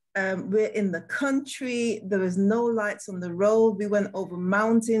dark. We're in the country. There was no lights on the road. We went over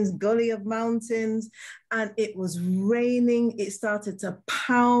mountains, gully of mountains, and it was raining. It started to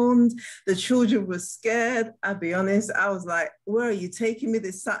pound. The children were scared. I'll be honest. I was like, where are you taking me?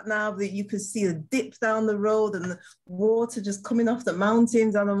 This sat nav that you could see a dip down the road and the water just coming off the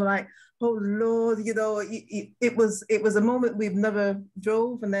mountains. And I'm like, oh Lord, it was a moment we've never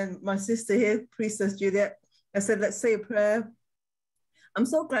drove. And then my sister here, Priestess Juliet, I said, let's say a prayer. I'm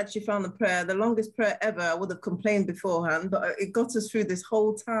so glad she found the prayer, the longest prayer ever. I would have complained beforehand, but it got us through this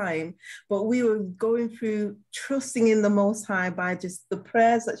whole time. But we were going through trusting in the Most High by just the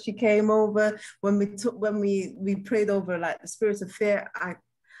prayers that she came over. When we prayed over like the spirit of fear,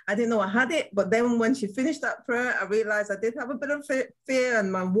 I didn't know I had it, but then when she finished that prayer, I realized I did have a bit of fear, and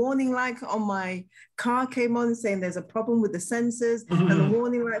my warning light on my car came on saying there's a problem with the sensors and the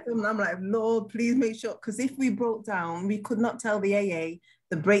warning light. And I'm like, Lord, please make sure, because if we broke down, we could not tell the AA,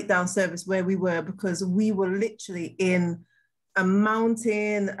 the breakdown service, where we were, because we were literally in a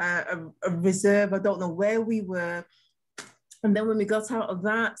mountain, a reserve. I don't know where we were. And then when we got out of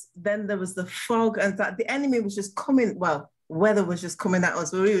that, then there was the fog, and that the enemy was just coming. Well, weather was just coming at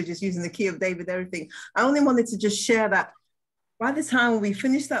us. We were just using the key of David, everything. I only wanted to just share that by the time we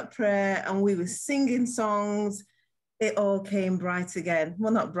finished that prayer and we were singing songs, it all came bright again.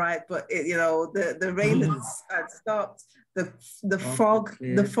 Well, not bright, but the rain had stopped, the fog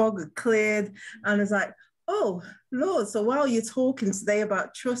had cleared, and it's like, oh Lord, so while you're talking today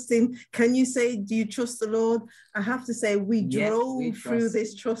about trusting, can you say, do you trust the Lord? I have to say, we drove through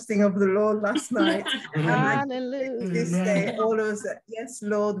this trusting of the Lord last night. Hallelujah. This day, all of us, yes,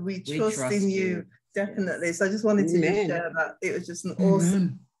 Lord, we trust in you. Definitely. So I just wanted to just share that. It was just an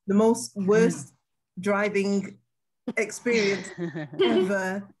awesome, the most worst driving experience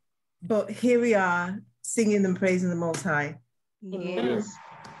ever. But here we are singing and praising the Most High. Yes.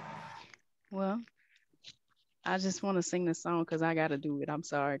 Well, I just want to sing the song because I got to do it. I'm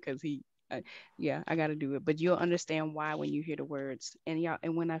sorry, because I got to do it. But you'll understand why when you hear the words. And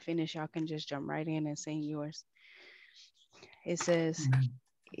when I finish, y'all can just jump right in and sing yours. It says,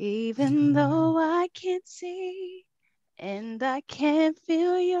 even though I can't see and I can't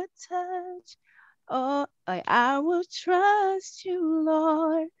feel your touch. Oh, I will trust you,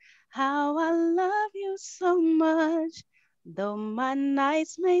 Lord. How I love you so much. Though my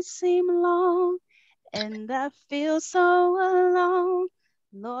nights may seem long and I feel so alone,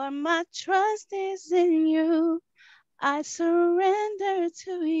 Lord, my trust is in you. I surrender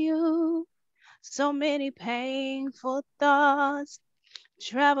to you. So many painful thoughts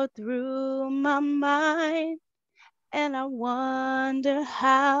travel through my mind, and I wonder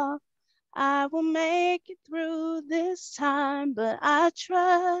how I will make it through this time, but I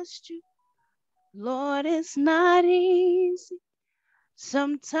trust you. Lord, it's not easy.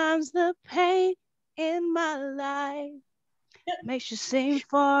 Sometimes the pain in my life makes you seem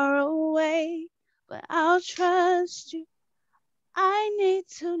far away, but I'll trust you. I need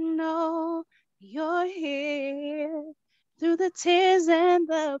to know you're here through the tears and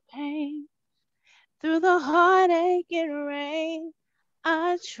the pain, through the heartache and rain.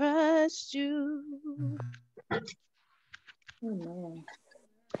 I trust you. Amen.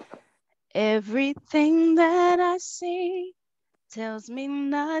 Everything that I see tells me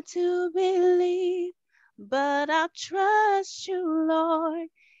not to believe, but I trust you, Lord.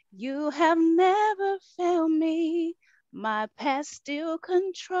 You have never failed me. My past still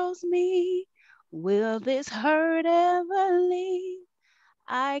controls me. Will this hurt ever leave?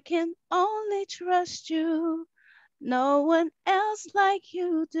 I can only trust you. No one else like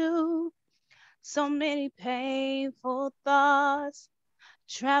you do. So many painful thoughts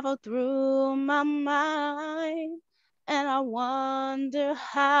travel through my mind, and I wonder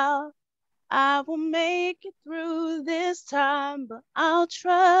how I will make it through this time, but I'll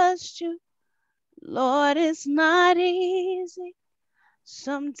trust you. Lord, it's not easy.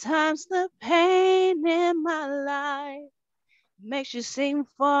 Sometimes the pain in my life makes you seem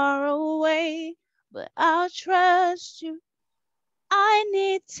far away, but I'll trust you. I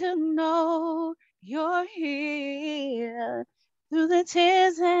need to know you're here through the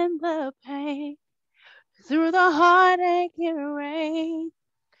tears and the pain, through the heartache and rain,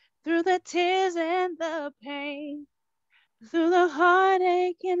 through the tears and the pain, through the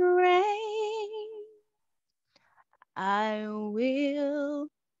heartache and rain. I will,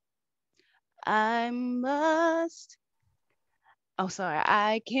 I must, oh, sorry,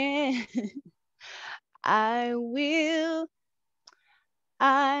 I can, I will,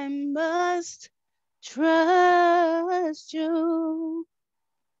 I must trust you.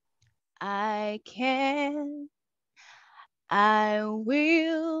 I can, I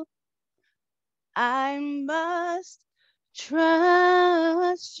will, I must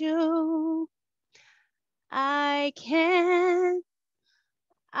trust you. I can,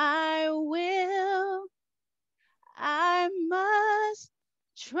 I will, I must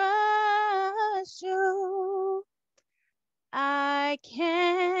trust you. I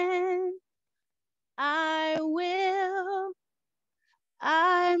can, I will,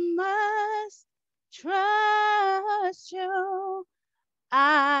 I must trust you.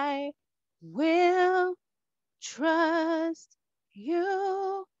 I will trust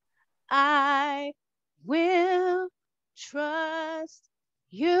you. I will trust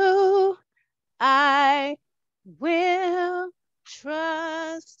you. I will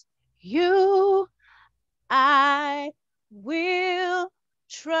trust you. I will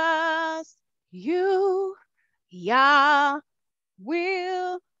trust you. Yah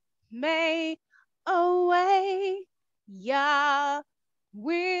will make a way. Yah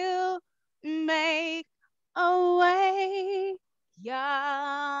will make a way.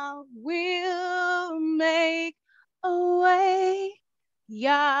 Yah will make a way.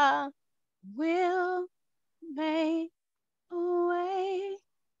 Yah will make a way.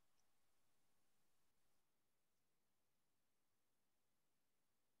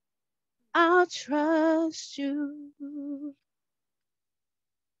 I'll trust you.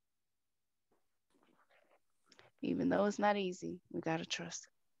 Even though it's not easy, we gotta trust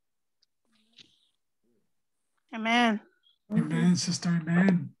it. Amen. Amen, sister.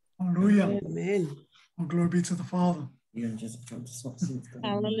 Amen. Hallelujah. Amen. All glory be to the Father.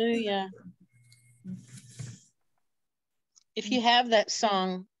 Hallelujah. If you have that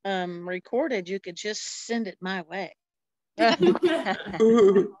song recorded, you could just send it my way.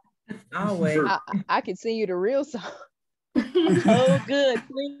 I'll wait. I can send you the real song. Oh, good.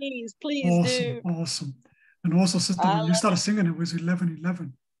 Please, please do. Awesome. And also, sister, when you started singing, it was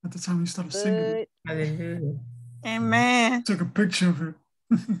 11:11 at the time you started singing it. Hallelujah. Amen. Took a picture of it.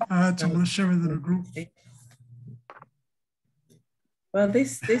 I'm going to share it in the group. Well,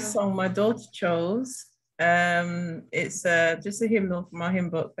 this song my daughter chose. It's just a hymnal from our hymn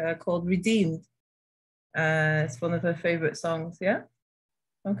book called Redeemed. It's one of her favorite songs. Yeah.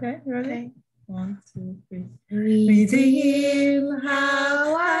 Okay, you ready? Okay. 1, 2, 3. Redeem,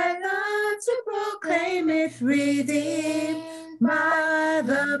 how I love to proclaim it. Redeemed by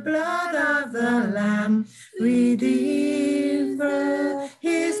the blood of the Lamb. Redeemed for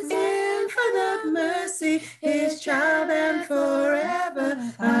His infinite mercy, His child, and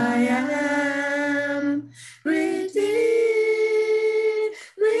forever I am. Redeemed,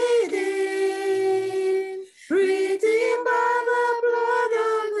 redeemed, redeemed by the blood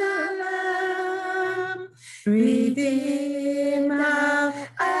of the Lamb. Redeemed, how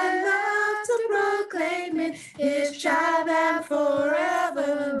I love to proclaim it. His child, and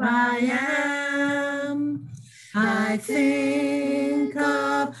forever I am. I think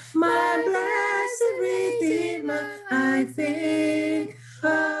of my blessed Redeemer. I think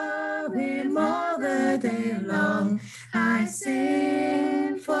of Him all the day long. I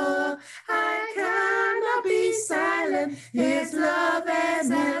sing, for I cannot be silent. His love is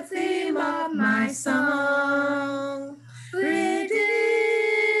the theme of my song. Redeemed,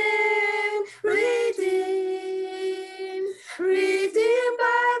 redeemed, redeemed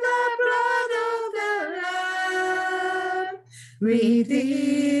by the blood of the Lamb.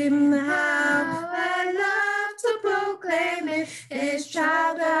 Redeemed, how I love to proclaim it. His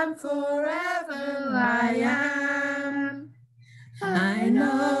child, and forever I am. I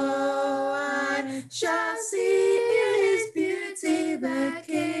know I shall see in His beauty the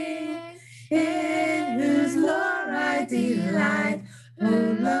King, in whose lore I delight,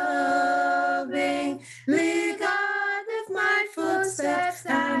 who lovingly guideth my footsteps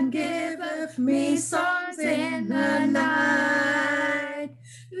and giveth me songs in the night.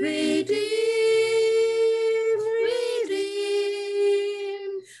 Redeemed,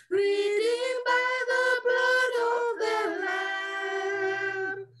 redeemed, redeemed by the blood of the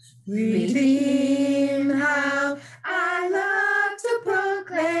Lamb. Redeemed, how I love to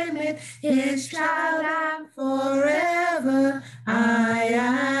proclaim it. His child, and forever I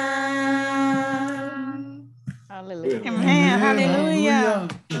am. Hallelujah. Amen. Hallelujah.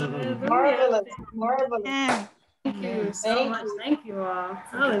 Marvelous. Marvelous. Amen. Thank you so much. Thank you all.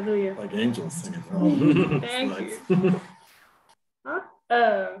 Hallelujah. Like angels singing. Thank you.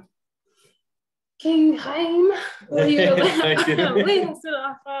 King Chaim, will you Thank you. lead us to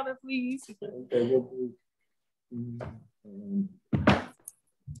our Father, please? Okay.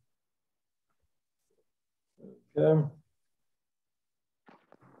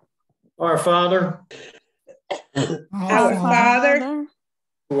 Our Father, Our Father,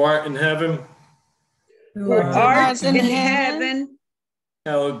 who art in heaven, who art in heaven,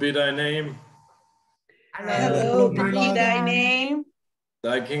 hallowed be thy name. hallowed be thy name.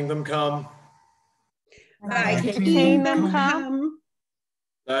 Thy kingdom come, Thy kingdom come.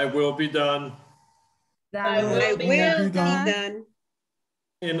 thy will be done Thy will be done.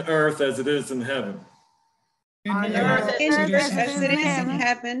 in earth as it is in heaven. On earth as it is in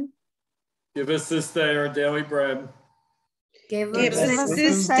heaven. Give us this day our daily bread. Give us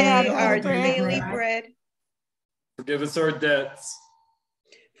this day our daily bread. Forgive us our debts,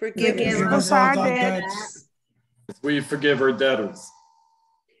 Forgive us our debts, as we forgive our debtors.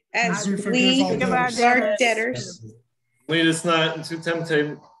 as we forgive our debtors. Lead us not into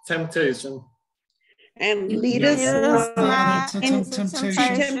temptation, And lead us not into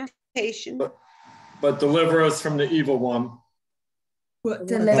temptation, but deliver us from the evil one. but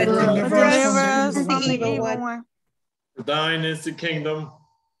deliver us from the evil one. For thine is the kingdom,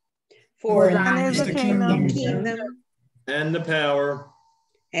 For thine is the kingdom, and the power,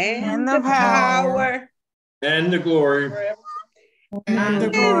 and the power, and the glory, and the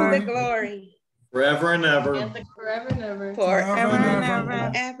glory, forever and ever. Forever and ever. forever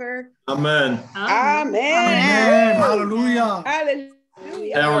and ever. Amen. Amen. Hallelujah.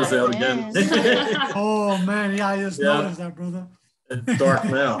 Hallelujah. Power's out again. Oh man, yeah, I just noticed that, brother. It's dark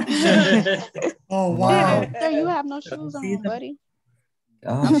now. Oh wow. Sir, you have no shoes on, buddy.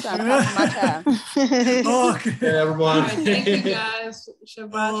 Oh. I'm trying to talk to my child. Okay. Hey, everyone. Thank you guys.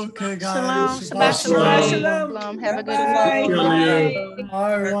 Shabbat. Okay, Shalom. guys. Shabbat shalom. Shalom. Have a good Bye. week. Love you.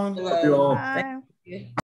 Bye, everyone. Love you all. Bye.